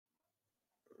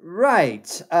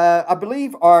Right. I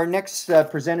believe our next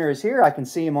presenter is here. I can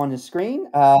see him on the screen.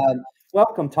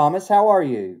 Welcome, Thomas. How are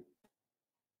you?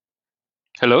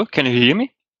 Hello, can you hear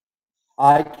me?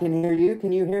 I can hear you.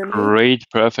 Can you hear me? Great,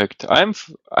 perfect. I'm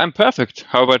perfect.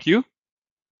 How about you?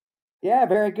 Yeah,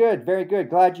 very good. Very good.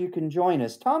 Glad you can join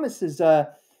us. Thomas is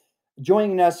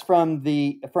joining us from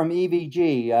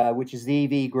EVG, which is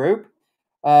the EV group.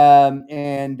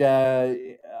 And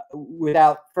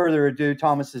without further ado,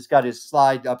 Thomas has got his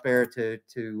slide up there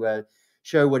to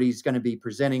show what he's going to be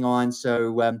presenting on.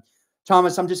 So,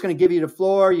 Thomas, I'm just going to give you the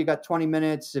floor. You got 20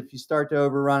 minutes. If you start to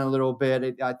overrun a little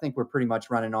bit, I think we're pretty much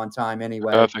running on time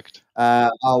anyway. Perfect.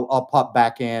 I'll pop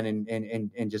back in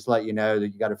and just let you know that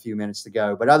you got a few minutes to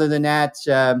go. But other than that,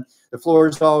 the floor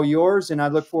is all yours, and I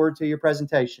look forward to your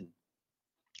presentation.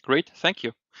 Great, thank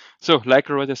you. So, like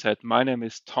I already said, my name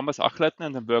is Thomas Achleitner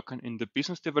and I'm working in the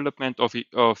business development of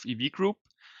EV Group.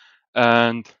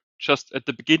 And just at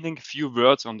the beginning, a few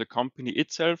words on the company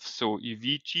itself. So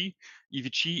EVG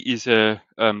is a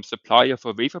supplier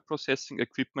for wafer processing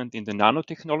equipment in the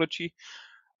nanotechnology.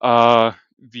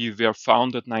 We were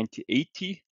founded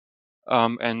 1980.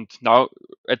 And now,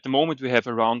 at the moment, we have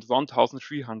around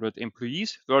 1,300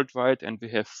 employees worldwide, and we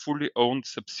have fully owned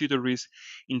subsidiaries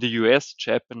in the US,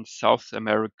 Japan, South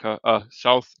America,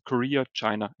 South Korea,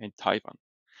 China, and Taiwan.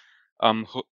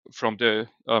 From the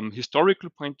historical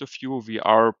point of view, we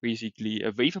are basically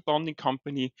a wafer bonding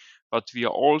company, but we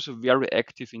are also very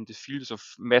active in the fields of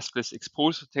maskless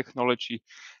exposure technology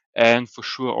and for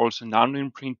sure also nano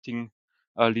imprinting,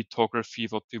 lithography,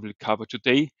 what we will cover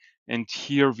today. And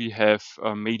here we have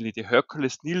mainly the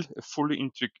Hercules NIL, a fully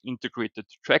integrated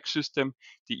track system,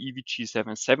 the EVG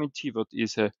 770, what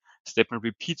is a step and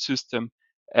repeat system.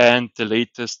 And the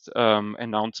latest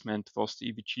announcement was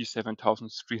the EVG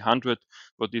 7300,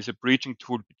 what is a bridging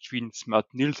tool between smart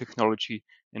NIL technology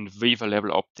and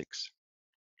wafer-level optics.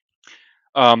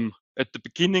 At the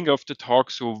beginning of the talk,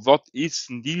 so what is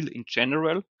NIL in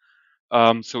general?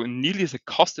 So NIL is a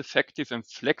cost-effective and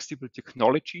flexible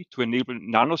technology to enable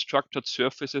nanostructured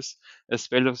surfaces as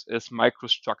well as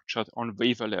microstructured on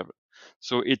wafer level.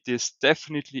 So it is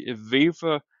definitely a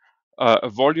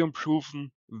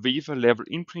volume-proven wafer-level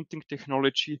imprinting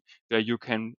technology where you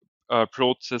can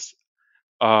process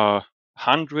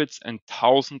hundreds and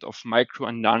thousands of micro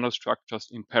and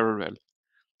nanostructures in parallel.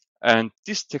 And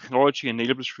this technology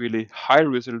enables really high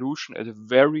resolution at a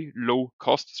very low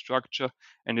cost structure,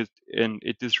 and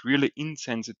it is really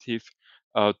insensitive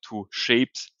to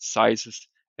shapes, sizes,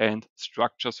 and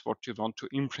structures what you want to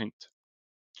imprint.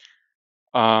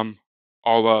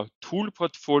 Our tool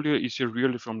portfolio is here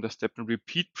really from the step and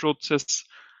repeat process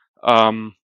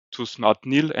to smart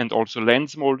NIL and also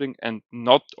lens molding, and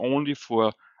not only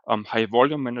for high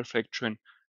volume manufacturing,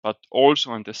 but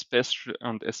also and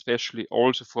especially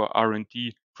also for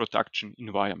R&D production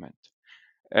environment.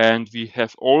 And we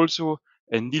have also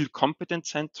a NIL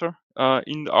competence center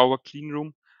in our clean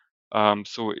room.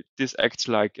 So this acts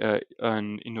like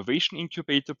an innovation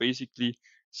incubator, basically.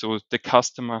 So the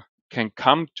customer can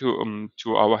come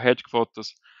to our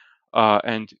headquarters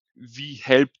and we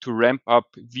help to ramp up.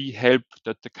 We help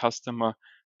that the customer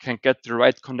can get the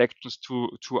right connections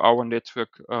to our network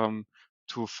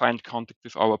to find contact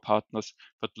with our partners.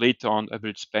 But later on, I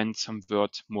will spend some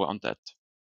words more on that.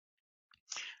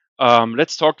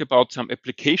 Let's talk about some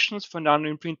applications for nano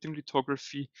imprinting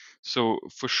lithography. So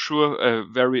for sure,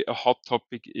 a hot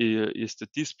topic is the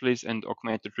displays and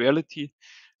augmented reality.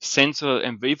 Sensor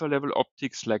and wafer level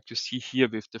optics, like you see here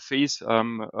with the face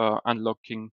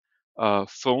unlocking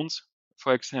phones,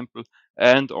 for example,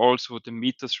 and also the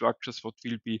meta structures, what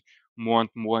will be more and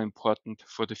more important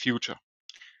for the future.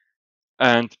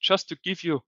 And just to give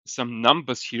you some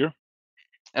numbers here,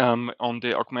 on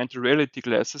the augmented reality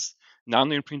glasses,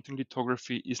 nano imprinting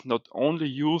lithography is not only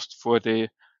used for the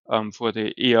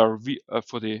ARV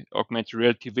for the augmented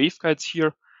reality waveguides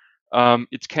here.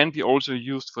 It can be also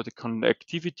used for the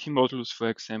connectivity modules, for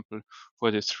example, for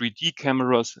the 3D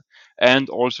cameras, and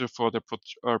also for the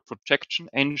projection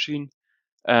engine.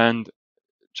 And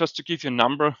just to give you a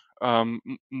number,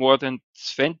 more than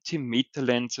 20 meta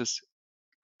lenses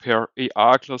per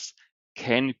AR glass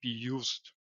can be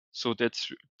used. So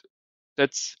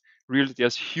that's really,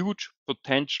 there's huge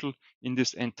potential in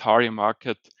this entire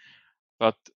market,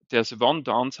 but there's one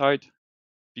downside,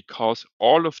 because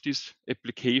all of these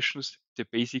applications, they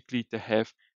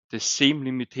have the same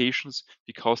limitations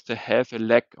because they have a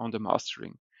lag on the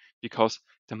mastering. Because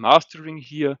the mastering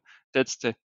here, that's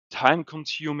the time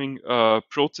consuming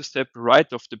process step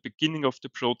right off the beginning of the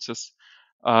process.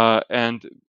 And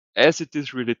as it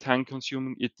is really time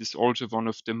consuming, it is also one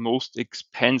of the most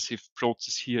expensive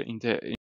process here in the